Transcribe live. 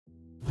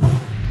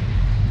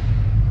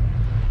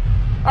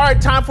All right,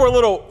 time for a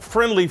little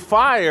friendly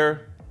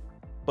fire,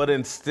 but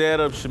instead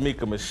of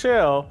Shamika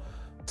Michelle,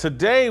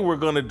 today we're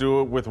going to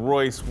do it with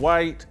Royce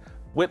White,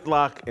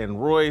 Whitlock,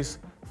 and Royce.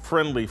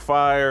 Friendly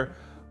fire.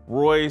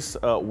 Royce,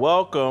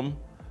 welcome.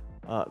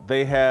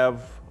 They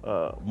have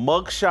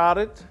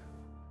mugshotted,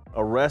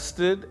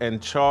 arrested, and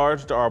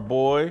charged our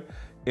boy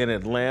in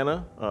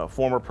Atlanta,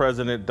 former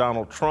President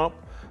Donald Trump.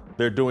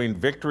 They're doing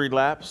victory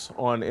laps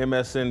on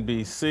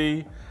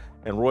MSNBC.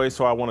 And Royce,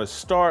 so I want to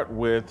start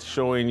with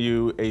showing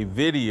you a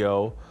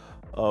video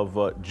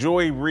of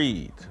Joy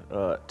Reid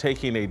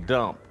taking a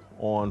dump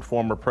on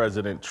former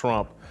President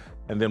Trump,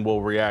 and then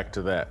we'll react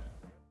to that.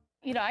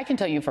 You know, I can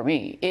tell you for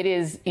me, it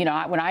is, you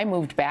know, when I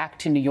moved back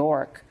to New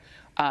York,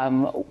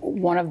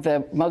 one of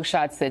the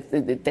mugshots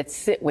that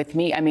sit with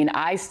me, I mean,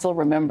 I still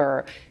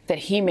remember that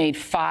he made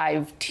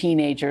 5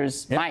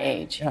 teenagers my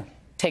age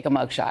take a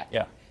mugshot.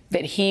 Yeah.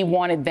 That he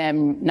wanted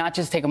them not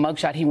just take a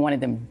mugshot, he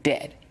wanted them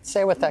dead.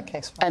 Say what that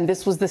case was. And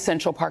this was the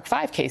Central Park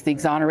 5 case, the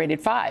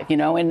exonerated 5, you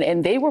know,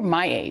 and they were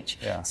my age.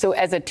 Yeah. So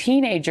as a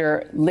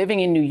teenager living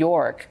in New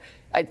York,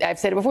 I've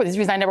said it before, this is the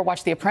reason I never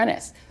watched The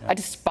Apprentice. Yeah. I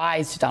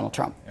despised Donald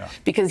Trump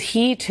because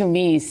he, to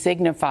me,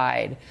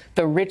 signified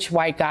the rich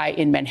white guy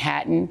in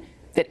Manhattan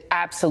that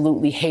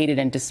absolutely hated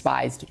and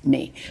despised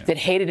me, that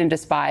hated and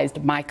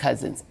despised my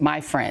cousins, my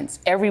friends,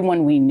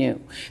 everyone we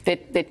knew,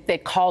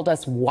 that called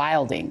us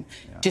wilding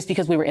just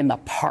because we were in the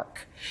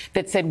park,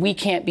 that said we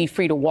can't be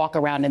free to walk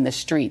around in the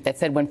street, that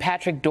said when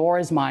Patrick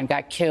Dorismond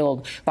got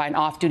killed by an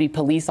off-duty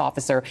police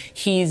officer,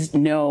 he's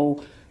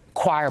no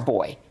choir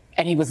boy.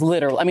 And he was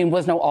literally, I mean,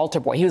 was no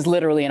altar boy. He was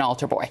literally an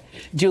altar boy.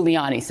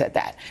 Giuliani said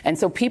that. And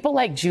so people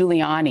like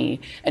Giuliani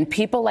and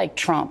people like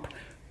Trump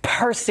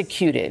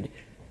persecuted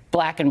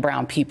Black and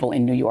brown people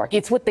in New York.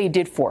 It's what they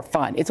did for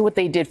fun. It's what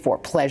they did for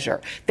pleasure.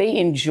 They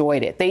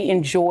enjoyed it. They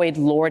enjoyed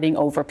lording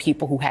over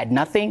people who had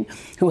nothing,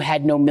 who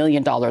had no $1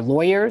 million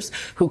lawyers,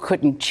 who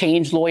couldn't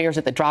change lawyers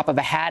at the drop of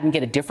a hat and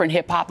get a different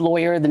hip hop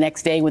lawyer the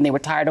next day when they were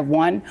tired of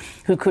one,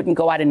 who couldn't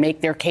go out and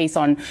make their case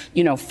on,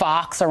 you know,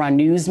 Fox or on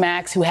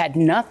Newsmax, who had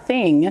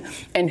nothing,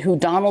 and who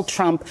Donald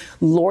Trump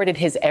lorded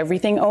his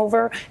everything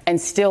over, and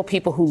still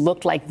people who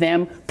looked like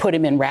them put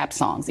him in rap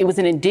songs. It was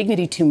an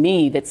indignity to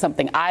me that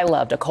something I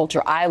loved, a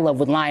culture I love,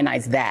 would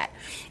lionize that.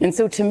 And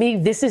so to me,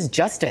 this is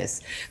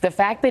justice. The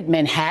fact that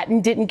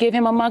Manhattan didn't give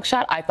him a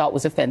mugshot, I thought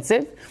was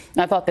offensive.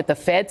 I thought that the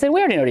Fed said, we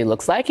already know what he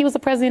looks like. He was the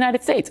president of the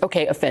United States.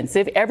 Okay,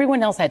 offensive.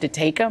 Everyone else had to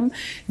take him.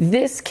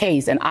 This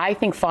case, and I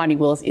think Fonnie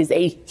Willis is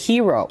a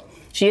hero.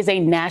 She is a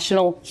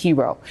national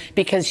hero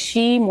because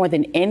she, more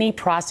than any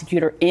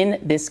prosecutor in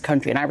this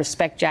country, and I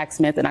respect Jack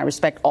Smith and I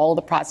respect all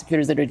the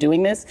prosecutors that are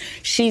doing this,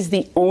 she's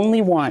the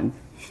only one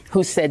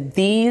who said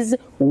these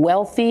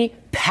wealthy,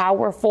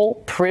 powerful,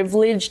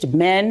 privileged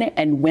men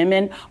and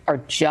women are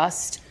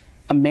just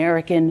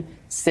American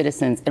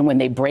citizens. And when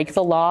they break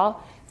the law,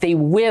 they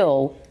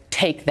will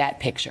take that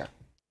picture.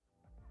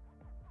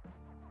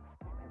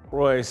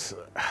 Royce,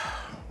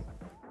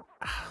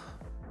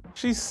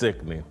 she's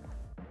sickening.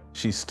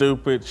 She's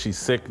stupid. She's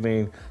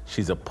sickening.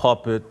 She's a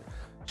puppet.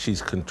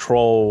 She's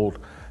controlled.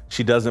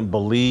 She doesn't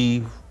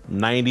believe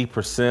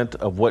 90%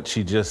 of what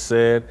she just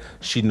said.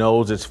 She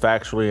knows it's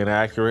factually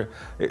inaccurate.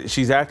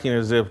 She's acting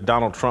as if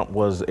Donald Trump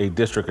was a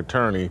district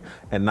attorney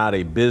and not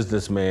a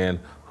businessman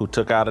who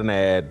took out an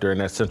ad during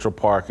that Central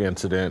Park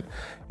incident.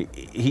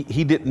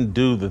 He didn't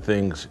do the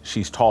things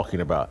she's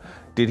talking about.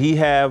 Did he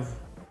have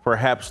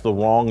perhaps the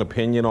wrong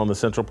opinion on the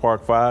Central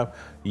Park 5?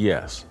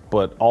 Yes,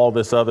 but all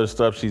this other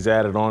stuff she's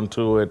added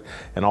onto it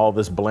and all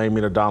this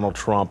blaming of Donald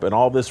Trump and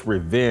all this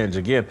revenge,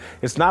 again,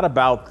 it's not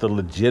about the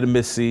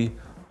legitimacy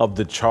of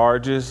the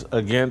charges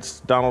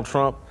against Donald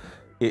Trump.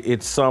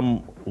 It's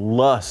some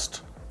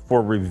lust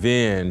for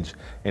revenge,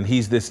 and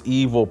he's this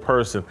evil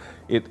person.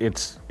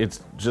 It's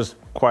just,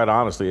 quite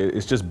honestly,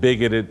 it's just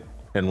bigoted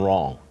and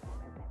wrong.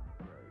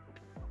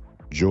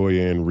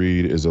 Joy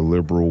Reid is a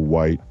liberal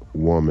white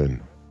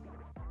woman,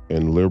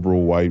 and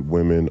liberal white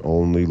women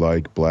only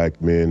like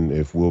black men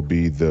if we'll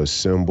be the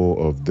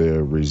symbol of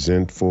their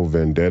resentful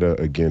vendetta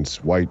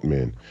against white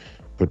men,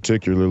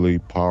 particularly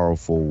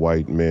powerful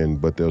white men,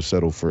 but they'll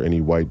settle for any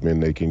white men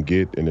they can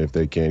get, and if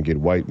they can't get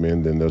white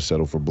men, then they'll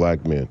settle for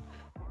black men,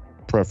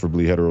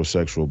 preferably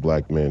heterosexual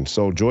black men.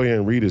 So Joy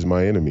Reid is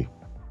my enemy.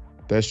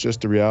 That's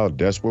just the reality.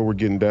 That's where we're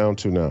getting down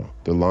to now.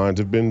 The lines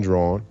have been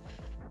drawn.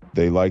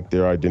 They like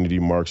their identity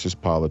Marxist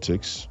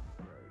politics.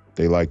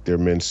 They like their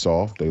men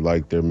soft. They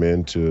like their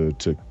men to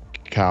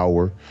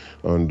cower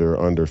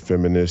under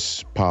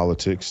feminist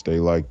politics. They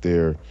like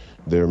their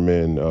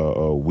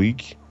men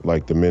weak,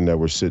 like the men that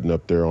were sitting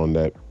up there on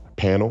that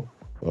panel,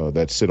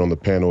 that sit on the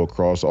panel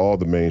across all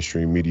the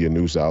mainstream media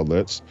news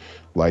outlets,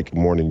 like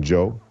Morning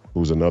Joe,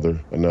 who's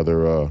another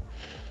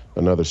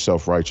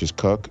self-righteous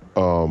cuck.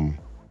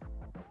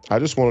 I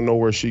just want to know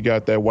where she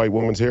got that white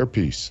woman's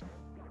hairpiece.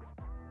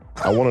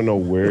 I want to know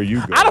where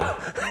you go.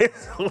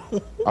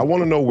 I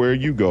want to know where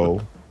you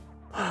go.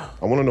 I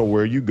want to know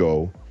where you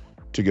go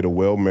to get a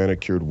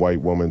well-manicured white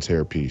woman's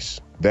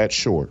hairpiece that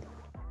short.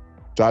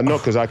 So I know,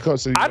 because I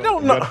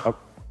don't know.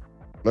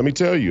 Let me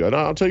tell you, and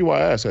I'll tell you why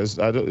I ask.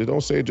 I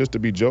don't say it just to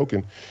be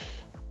joking.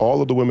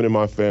 All of the women in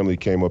my family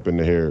came up in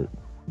the hair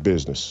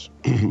business.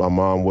 My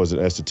mom was an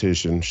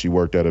esthetician. She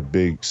worked at a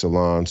big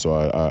salon, so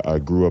I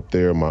grew up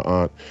there. My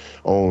aunt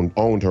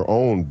owned her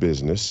own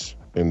business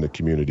in the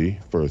community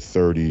for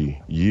 30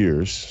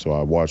 years. So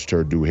I watched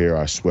her do hair.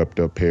 I swept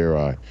up hair.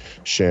 I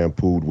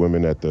shampooed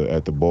women at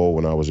the bowl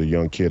when I was a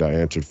young kid. I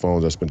answered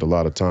phones. I spent a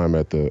lot of time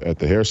at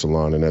the hair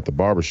salon and at the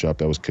barbershop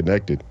that was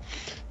connected.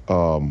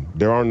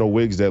 There are no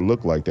wigs that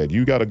look like that.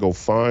 You got to go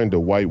find a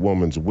white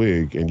woman's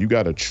wig and you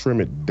got to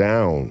trim it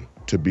down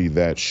to be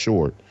that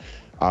short.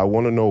 I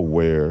want to know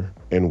where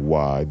and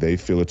why they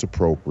feel it's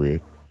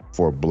appropriate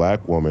for a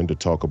black woman to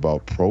talk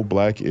about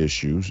pro-black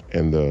issues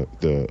and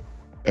the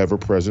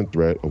ever-present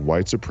threat of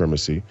white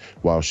supremacy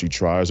while she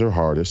tries her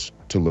hardest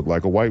to look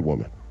like a white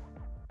woman.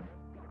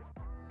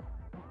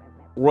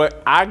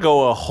 I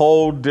go a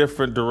whole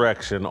different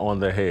direction on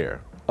the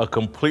hair, a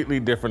completely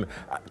different,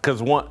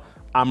 because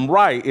I'm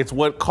right, it's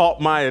what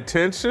caught my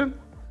attention,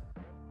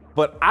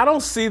 but I don't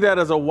see that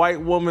as a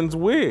white woman's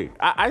wig.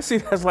 I see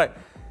that as like,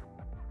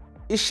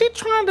 is she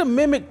trying to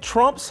mimic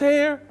Trump's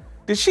hair?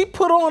 Did she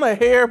put on a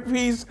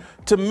hairpiece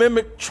to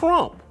mimic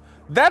Trump?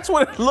 That's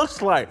what it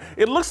looks like.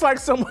 It looks like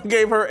someone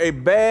gave her a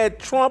bad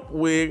Trump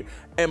wig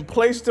and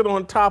placed it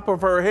on top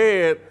of her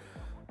head.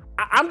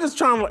 I'm just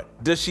trying to,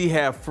 does she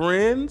have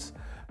friends?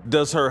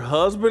 Does her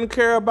husband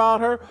care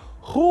about her?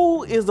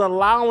 Who is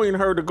allowing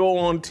her to go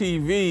on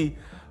TV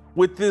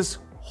with this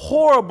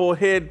horrible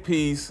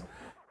headpiece?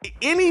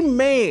 Any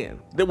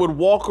man that would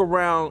walk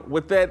around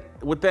with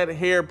that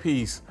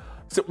hairpiece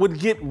would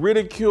get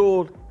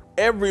ridiculed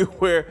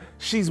everywhere.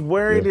 She's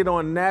wearing it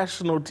on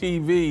national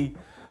TV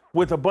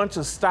with a bunch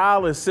of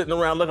stylists sitting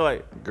around looking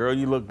like, girl,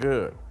 you look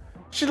good.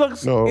 She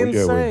looks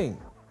insane.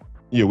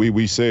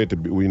 We say it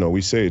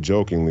we say it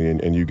jokingly,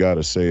 and you got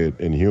to say it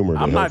in humor.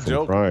 I'm not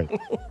joking.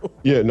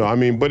 Crying. I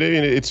mean, but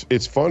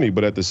it's funny,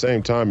 but at the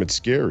same time, it's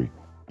scary.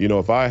 You know,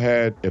 if I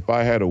had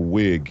a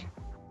wig,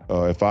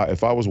 if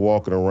I was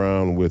walking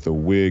around with a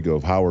wig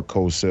of Howard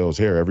Cosell's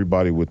hair,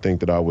 everybody would think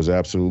that I was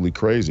absolutely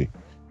crazy.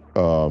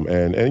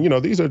 And you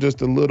know, these are just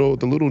the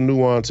little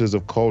nuances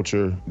of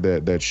culture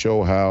that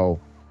show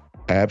how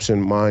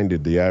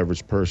absent-minded the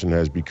average person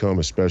has become,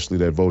 especially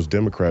that votes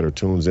Democrat or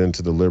tunes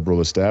into the liberal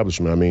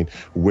establishment. I mean,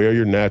 wear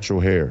your natural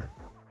hair.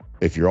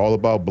 If you're all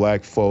about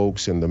black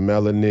folks and the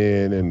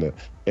melanin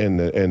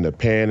and the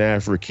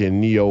Pan-African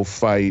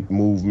neophyte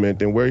movement,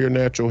 then wear your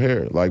natural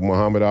hair, like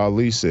Muhammad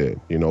Ali said,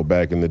 you know,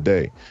 back in the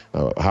day.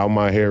 How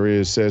my hair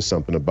is says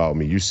something about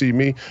me. You see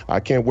me,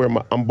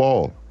 I'm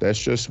bald. That's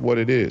just what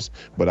it is.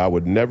 But I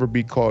would never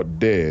be caught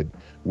dead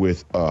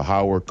with a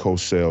Howard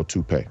Cosell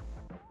toupee.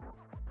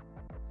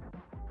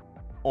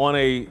 On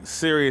a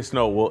serious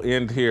note, we'll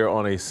end here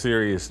on a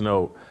serious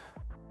note.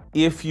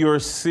 If you're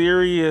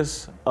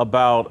serious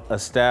about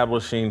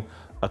establishing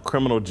a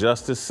criminal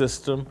justice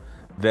system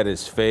that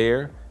is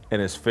fair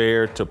and is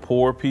fair to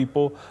poor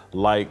people,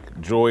 like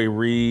Joy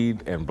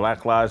Reid and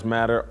Black Lives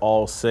Matter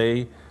all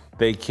say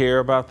they care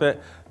about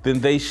that, then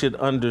they should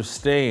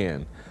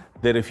understand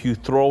that if you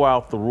throw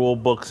out the rule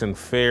books and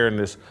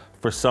fairness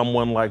for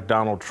someone like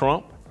Donald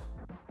Trump,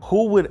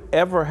 who would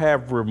ever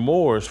have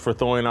remorse for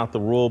throwing out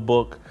the rule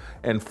book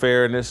and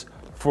fairness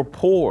for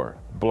poor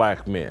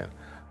black men?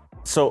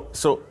 So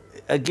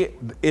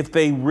again, if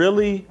they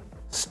really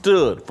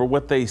stood for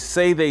what they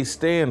say they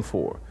stand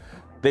for,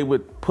 they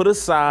would put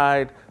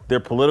aside their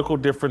political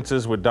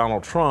differences with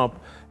Donald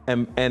Trump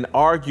and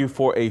argue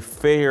for a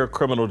fair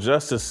criminal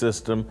justice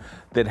system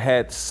that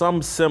had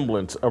some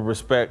semblance of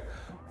respect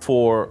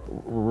for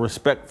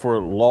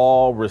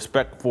law,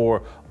 respect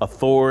for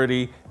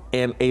authority,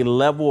 and a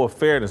level of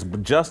fairness.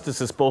 But justice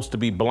is supposed to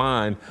be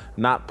blind,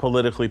 not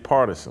politically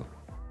partisan.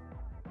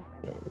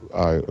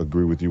 I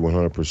agree with you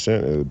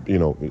 100%. You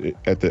know,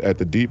 at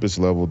the deepest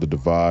level, the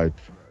divide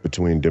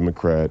between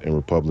Democrat and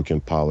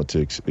Republican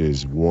politics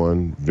is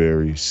one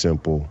very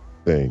simple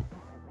thing: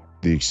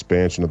 the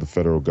expansion of the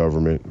federal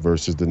government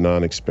versus the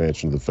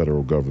non-expansion of the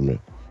federal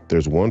government.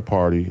 There's one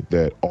party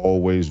that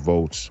always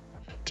votes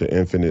to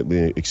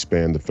infinitely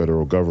expand the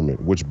federal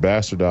government, which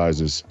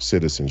bastardizes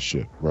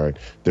citizenship, right?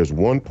 There's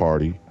one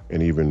party,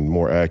 and even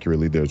more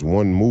accurately, there's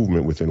one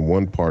movement within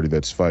one party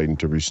that's fighting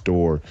to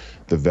restore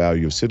the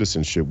value of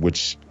citizenship,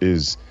 which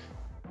is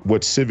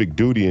what civic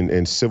duty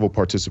and civil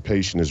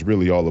participation is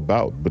really all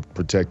about, but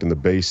protecting the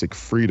basic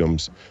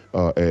freedoms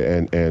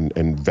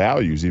and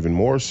values, even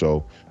more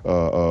so,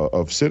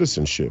 of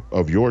citizenship,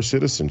 of your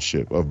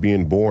citizenship, of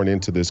being born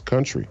into this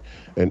country.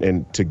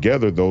 And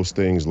together, those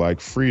things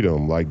like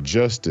freedom, like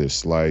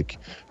justice, like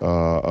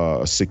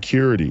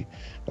security,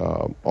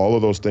 all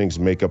of those things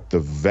make up the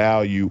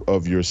value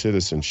of your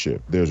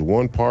citizenship. There's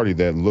one party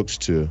that looks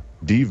to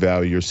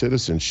devalue your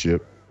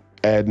citizenship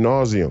ad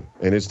nauseum,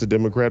 and it's the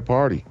Democrat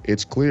Party.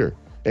 It's clear,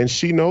 and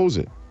she knows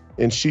it,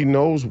 and she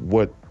knows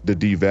what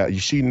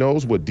she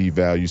knows what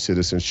devalues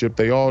citizenship.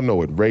 They all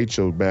know it.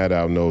 Rachel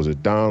Maddow knows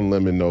it. Don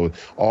Lemon knows.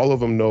 All of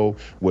them know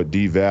what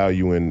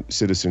devaluing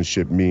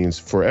citizenship means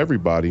for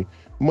everybody,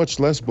 much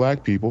less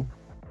black people.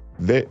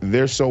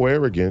 they're so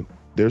arrogant.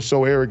 They're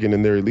so arrogant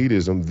in their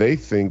elitism, they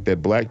think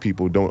that black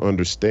people don't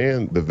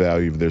understand the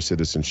value of their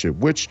citizenship,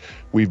 which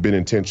we've been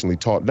intentionally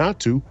taught not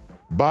to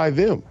by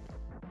them.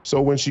 So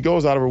when she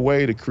goes out of her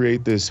way to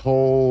create this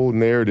whole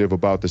narrative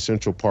about the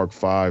Central Park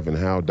Five and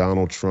how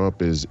Donald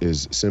Trump is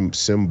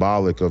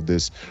symbolic of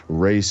this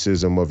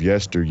racism of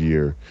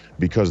yesteryear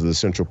because of the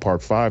Central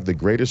Park Five, the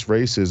greatest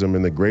racism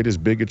and the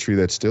greatest bigotry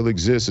that still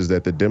exists is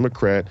that the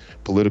Democrat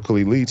political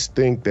elites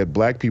think that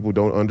black people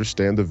don't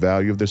understand the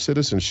value of their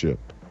citizenship.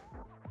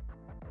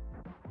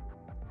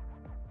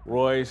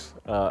 Royce,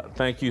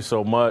 thank you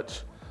so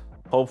much.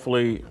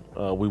 Hopefully,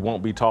 we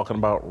won't be talking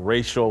about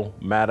racial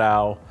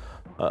Maddow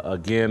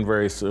again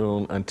very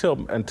soon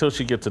until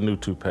she gets a new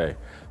toupee.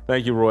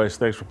 Thank you, Royce.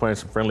 Thanks for playing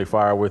some friendly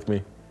fire with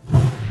me.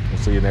 We'll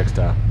see you next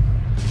time.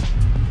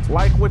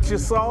 Like what you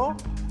saw?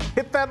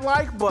 Hit that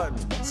like button,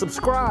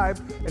 subscribe,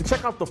 and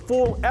check out the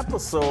full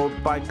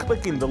episode by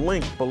clicking the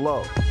link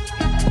below.